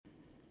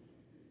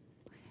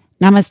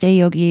Namaste,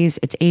 yogis.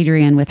 It's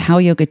Adrienne with How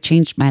Yoga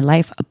Changed My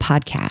Life, a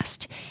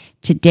podcast.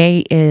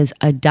 Today is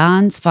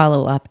Adrienne's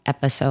follow-up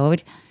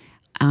episode.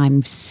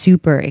 I'm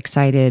super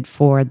excited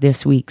for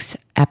this week's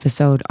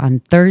episode. On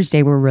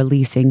Thursday, we're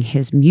releasing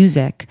his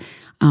music.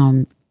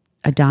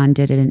 Adrienne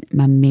did an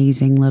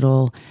amazing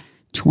little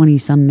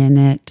 20-some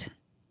minute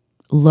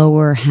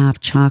lower half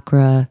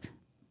chakra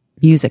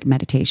music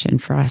meditation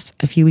for us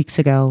a few weeks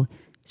ago.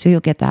 So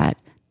you'll get that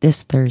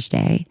this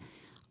Thursday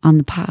on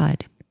the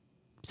pod.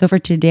 So for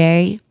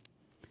today,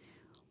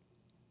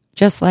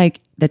 just like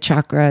the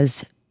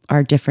chakras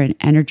are different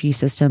energy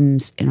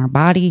systems in our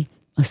body,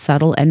 a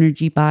subtle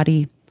energy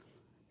body,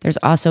 there's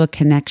also a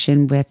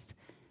connection with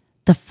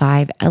the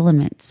 5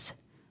 elements,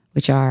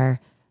 which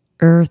are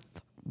earth,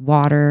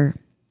 water,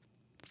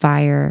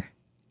 fire,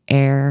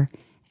 air,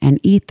 and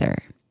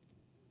ether.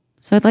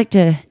 So I'd like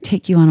to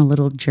take you on a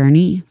little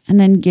journey and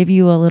then give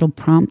you a little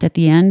prompt at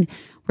the end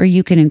where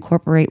you can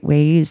incorporate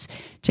ways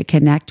to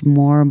connect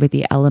more with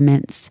the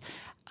elements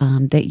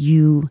that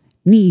you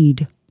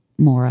need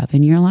more of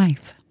in your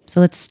life. So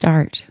let's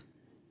start.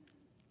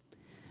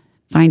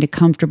 Find a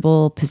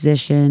comfortable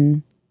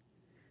position.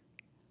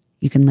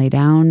 You can lay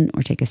down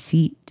or take a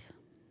seat.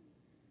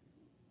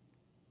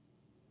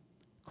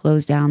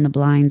 Close down the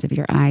blinds of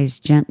your eyes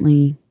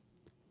gently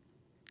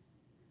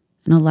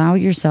and allow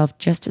yourself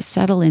just to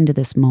settle into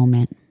this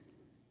moment.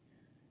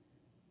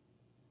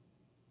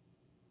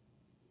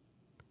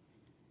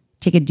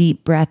 Take a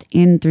deep breath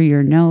in through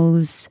your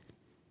nose.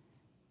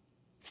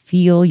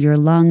 Feel your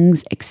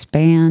lungs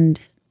expand,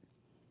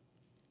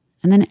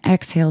 and then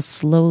exhale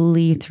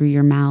slowly through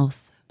your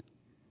mouth.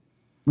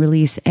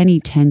 Release any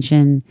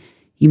tension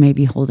you may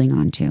be holding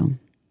on to.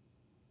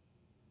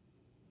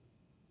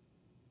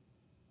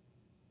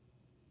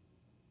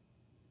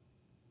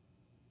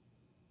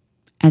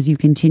 As you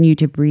continue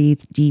to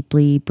breathe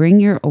deeply, bring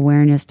your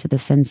awareness to the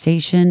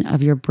sensation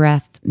of your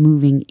breath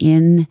moving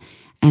in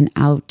and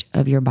out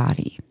of your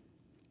body.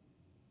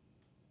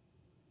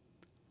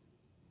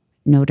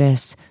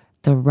 Notice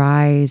the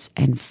rise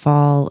and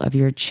fall of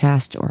your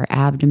chest or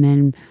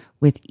abdomen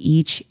with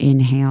each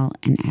inhale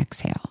and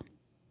exhale.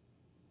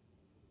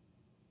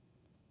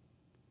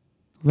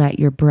 Let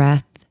your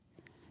breath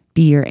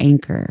be your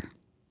anchor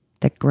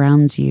that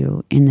grounds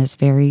you in this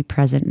very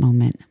present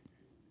moment.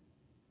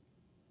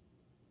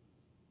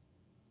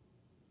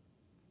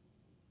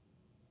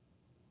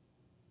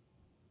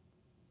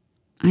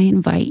 I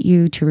invite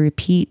you to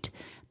repeat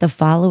the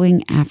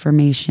following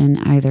affirmation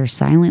either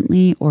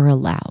silently or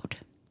aloud.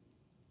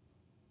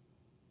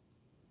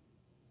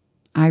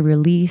 I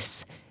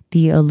release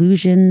the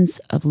illusions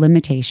of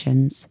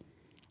limitations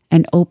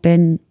and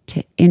open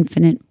to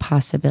infinite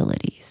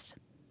possibilities.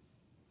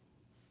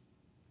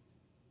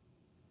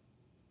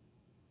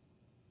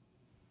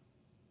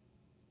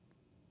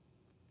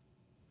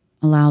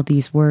 Allow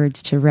these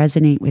words to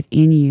resonate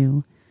within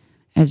you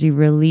as you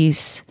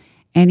release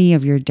any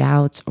of your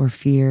doubts or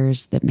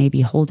fears that may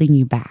be holding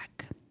you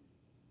back.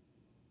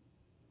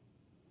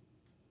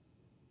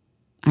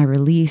 I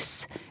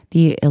release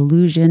the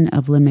illusion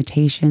of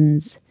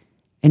limitations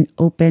and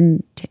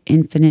open to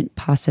infinite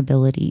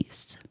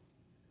possibilities.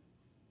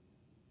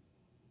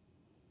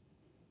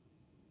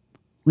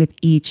 With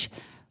each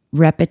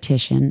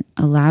repetition,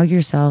 allow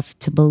yourself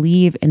to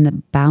believe in the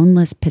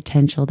boundless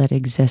potential that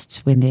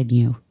exists within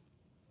you.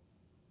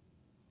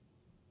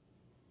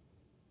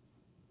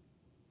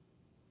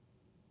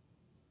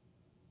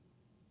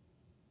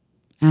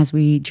 As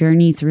we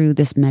journey through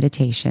this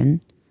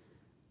meditation,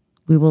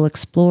 we will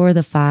explore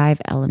the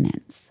 5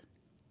 elements: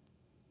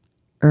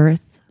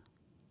 earth,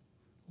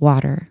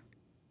 water,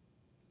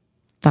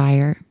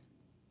 fire,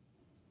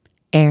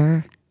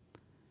 air,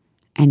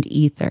 and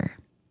ether.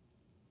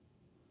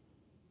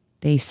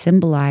 They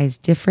symbolize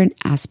different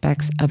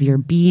aspects of your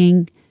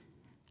being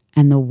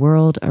and the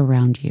world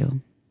around you.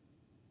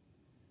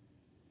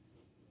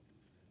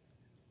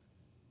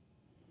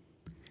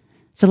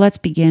 So let's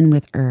begin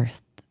with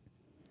earth,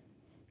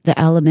 the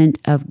element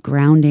of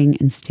grounding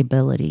and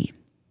stability.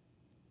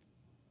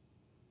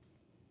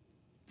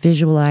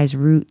 Visualize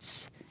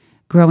roots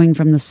growing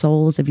from the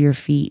soles of your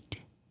feet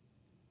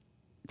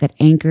that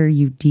anchor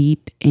you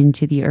deep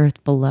into the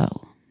earth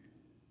below.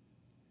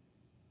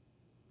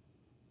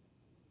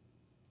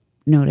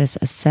 Notice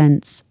a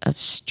sense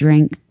of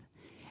strength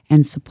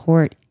and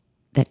support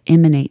that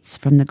emanates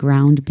from the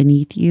ground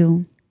beneath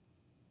you,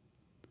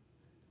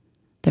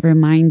 that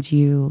reminds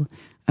you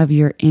of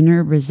your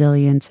inner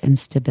resilience and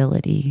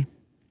stability,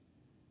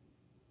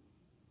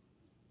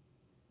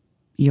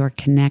 your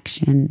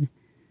connection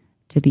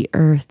to the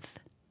earth,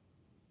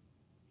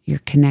 your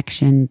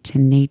connection to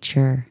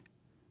nature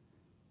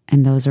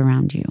and those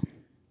around you.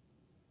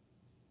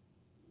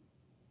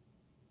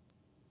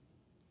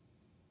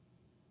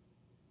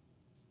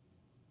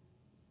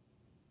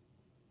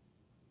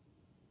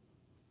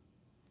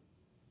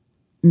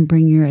 And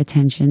bring your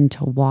attention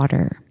to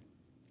water,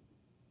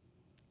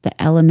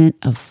 the element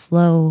of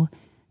flow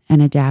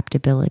and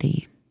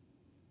adaptability.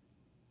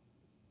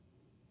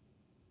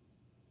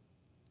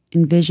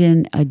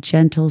 Envision a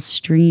gentle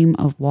stream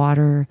of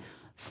water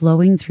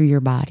flowing through your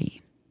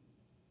body.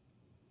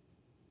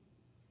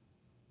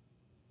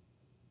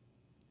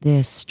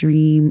 This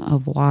stream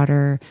of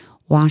water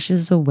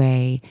washes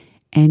away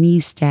any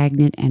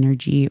stagnant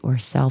energy or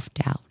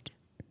self-doubt.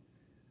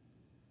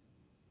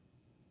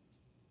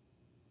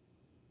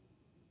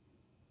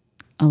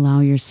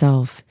 Allow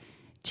yourself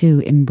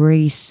to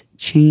embrace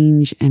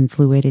change and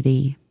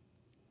fluidity,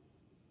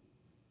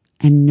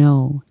 and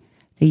know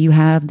that you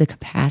have the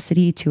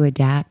capacity to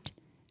adapt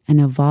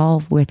and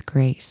evolve with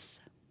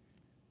grace.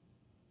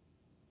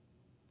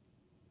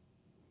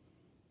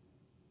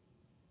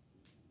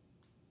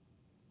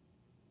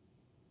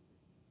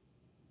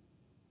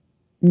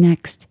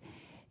 Next,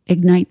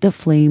 ignite the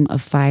flame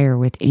of fire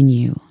within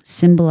you,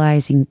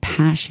 symbolizing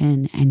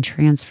passion and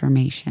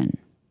transformation.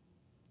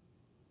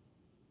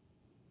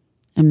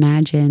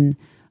 Imagine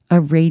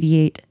a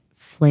radiate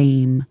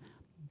flame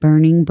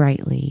burning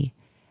brightly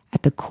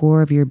at the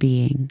core of your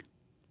being.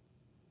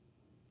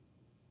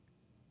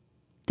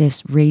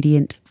 This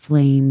radiant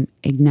flame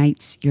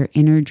ignites your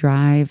inner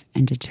drive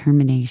and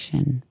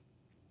determination.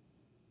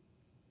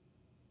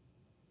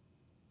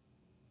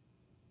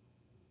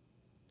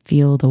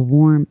 Feel the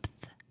warmth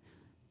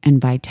and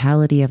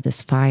vitality of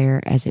this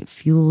fire as it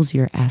fuels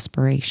your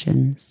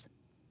aspirations.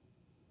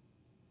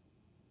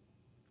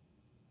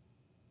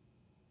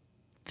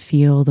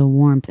 Feel the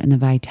warmth and the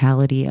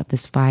vitality of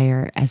this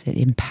fire as it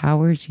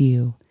empowers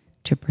you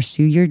to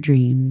pursue your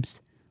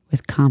dreams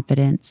with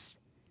confidence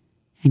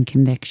and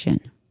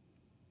conviction.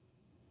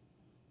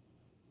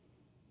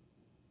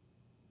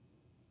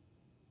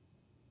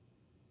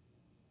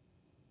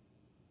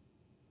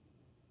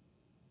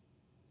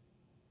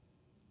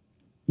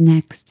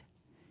 Next,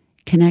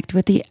 connect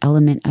with the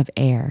element of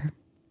air.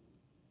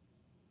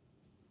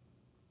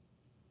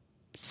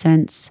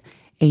 Sense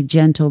a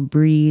gentle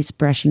breeze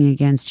brushing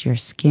against your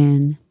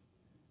skin.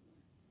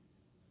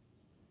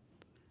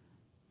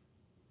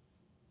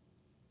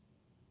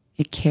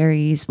 It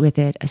carries with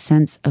it a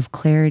sense of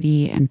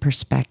clarity and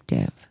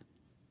perspective.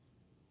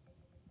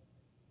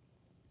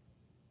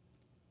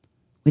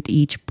 With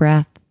each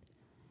breath,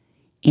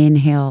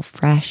 inhale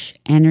fresh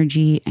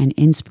energy and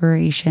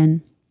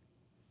inspiration.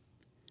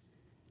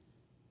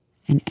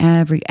 And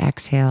every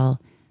exhale,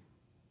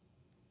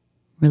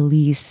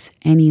 release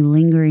any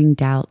lingering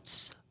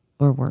doubts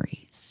or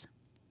worries.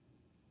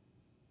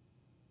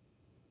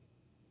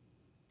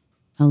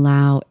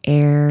 Allow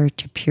air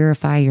to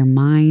purify your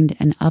mind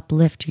and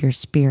uplift your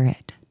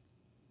spirit.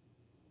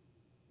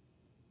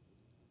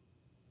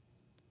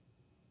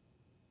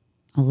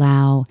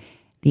 Allow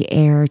the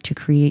air to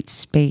create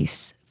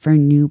space for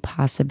new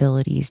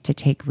possibilities to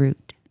take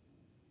root.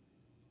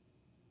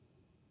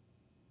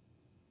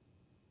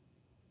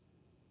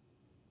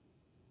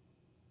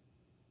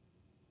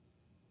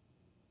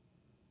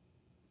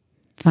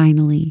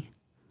 Finally,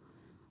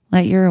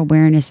 let your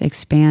awareness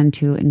expand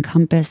to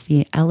encompass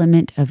the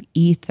element of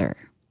ether,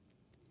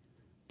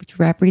 which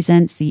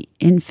represents the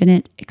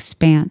infinite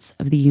expanse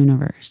of the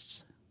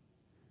universe.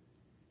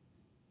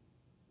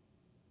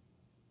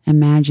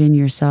 Imagine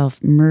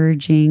yourself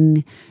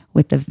merging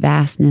with the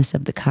vastness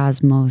of the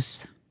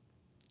cosmos,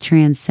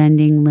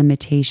 transcending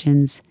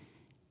limitations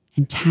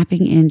and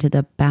tapping into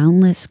the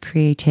boundless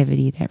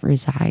creativity that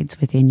resides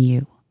within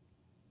you.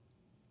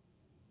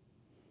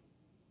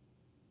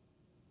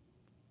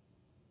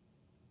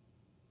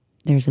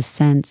 There's a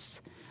sense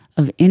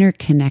of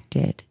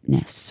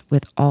interconnectedness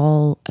with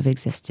all of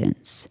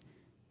existence.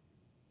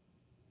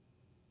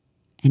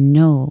 And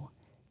know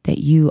that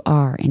you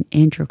are an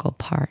integral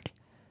part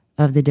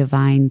of the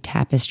divine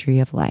tapestry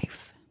of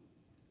life.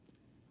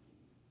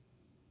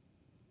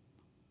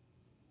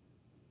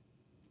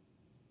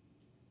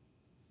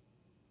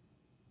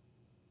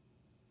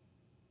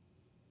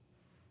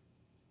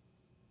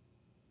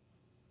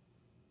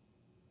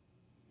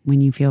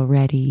 When you feel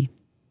ready,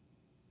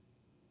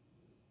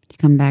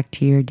 come back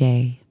to your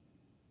day.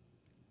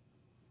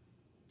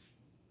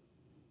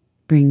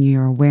 Bring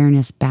your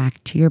awareness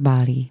back to your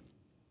body,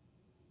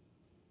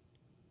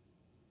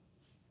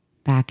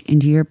 back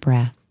into your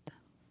breath.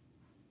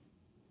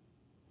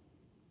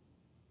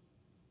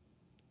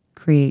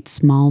 Create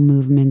small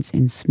movements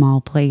in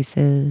small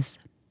places.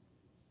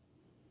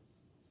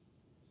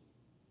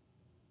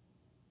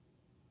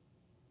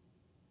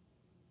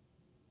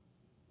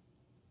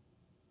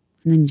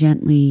 And then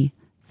gently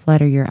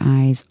flutter your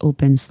eyes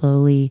open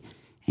slowly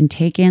and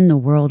take in the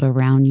world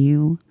around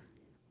you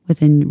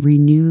with a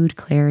renewed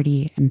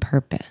clarity and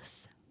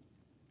purpose.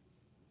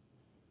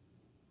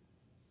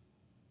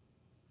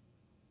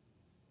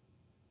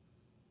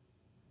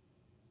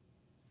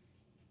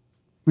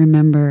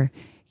 Remember,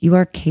 you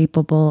are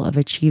capable of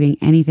achieving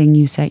anything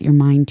you set your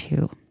mind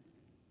to.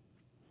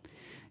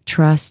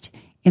 Trust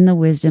in the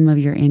wisdom of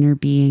your inner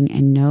being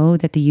and know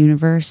that the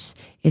universe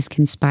is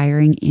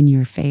conspiring in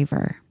your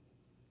favor.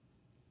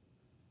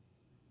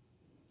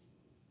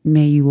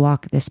 May you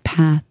walk this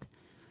path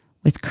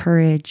with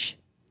courage,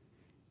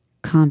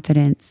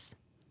 confidence,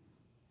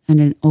 and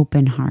an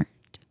open heart.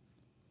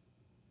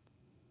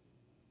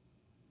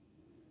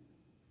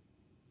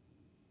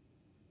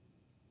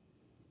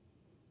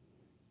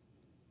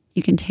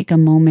 You can take a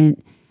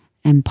moment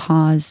and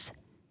pause,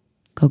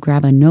 go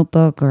grab a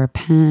notebook or a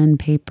pen,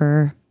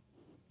 paper,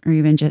 or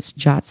even just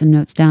jot some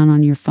notes down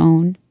on your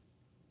phone.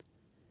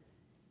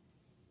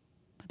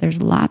 But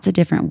there's lots of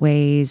different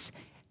ways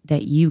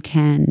that you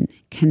can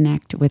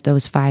connect with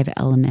those 5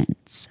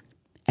 elements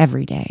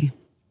every day.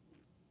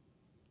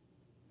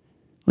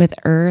 With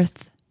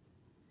earth,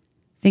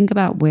 think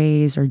about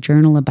ways or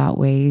journal about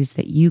ways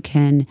that you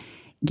can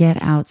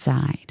get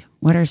outside.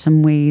 What are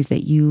some ways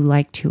that you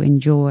like to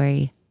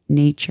enjoy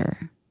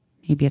nature?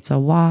 Maybe it's a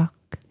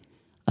walk,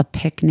 a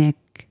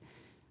picnic,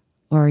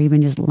 or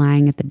even just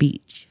lying at the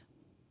beach.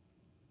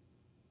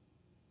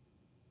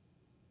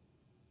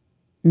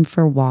 And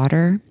for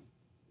water,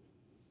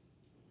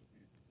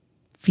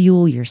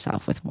 fuel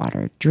yourself with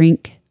water.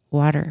 Drink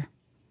water,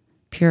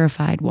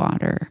 purified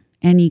water,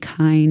 any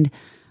kind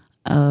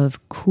of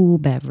cool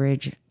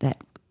beverage that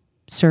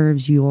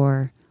serves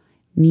your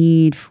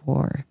need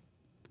for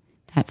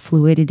that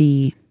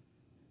fluidity,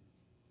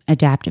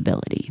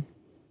 adaptability.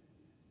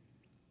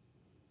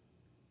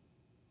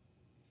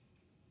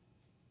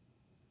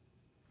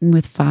 And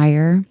with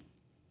fire,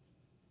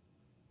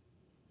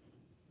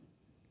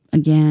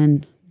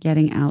 again,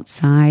 getting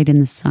outside in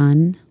the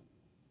sun,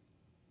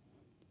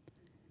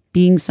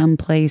 being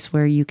someplace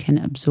where you can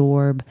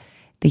absorb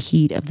the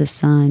heat of the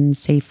sun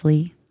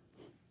safely.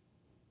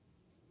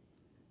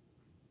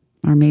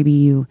 Or maybe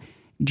you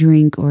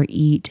drink or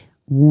eat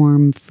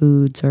warm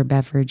foods or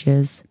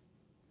beverages.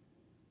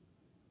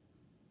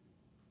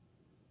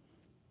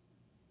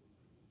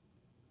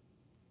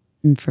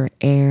 And for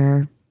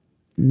air,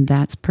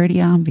 that's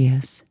pretty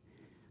obvious.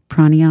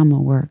 Pranayama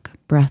work,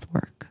 breath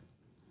work.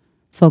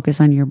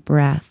 Focus on your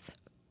breath.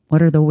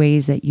 What are the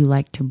ways that you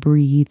like to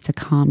breathe to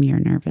calm your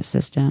nervous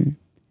system?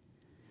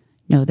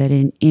 Know that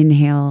an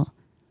inhale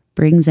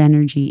brings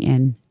energy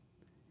in,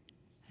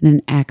 and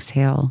an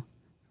exhale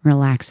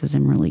relaxes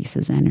and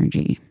releases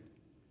energy.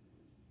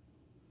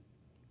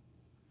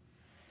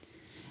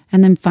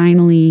 And then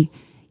finally,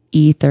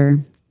 ether.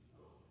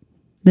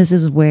 This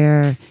is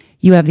where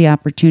you have the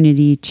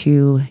opportunity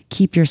to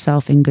keep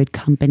yourself in good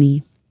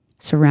company,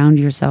 surround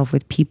yourself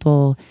with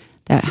people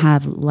that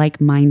have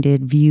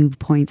like-minded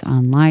viewpoints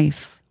on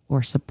life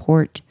or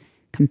support,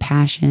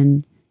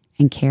 compassion,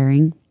 and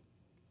caring.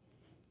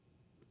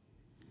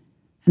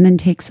 And then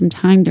take some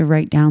time to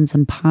write down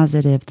some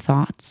positive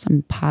thoughts,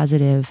 some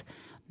positive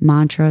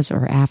mantras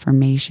or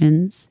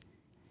affirmations.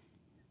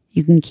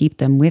 You can keep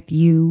them with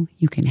you.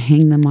 You can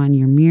hang them on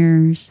your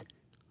mirrors.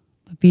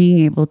 But being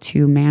able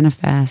to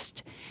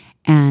manifest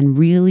and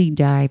really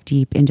dive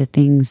deep into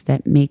things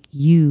that make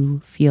you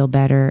feel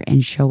better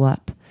and show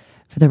up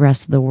for the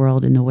rest of the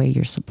world in the way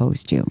you're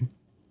supposed to.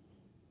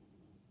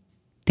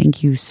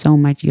 Thank you so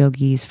much,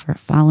 yogis, for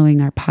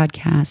following our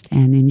podcast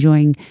and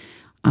enjoying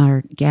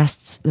our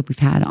guests that we've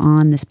had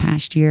on this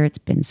past year. It's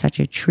been such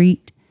a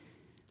treat.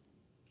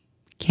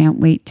 Can't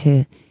wait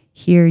to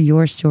hear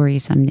your story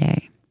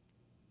someday.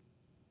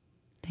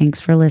 Thanks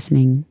for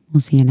listening.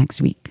 We'll see you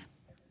next week.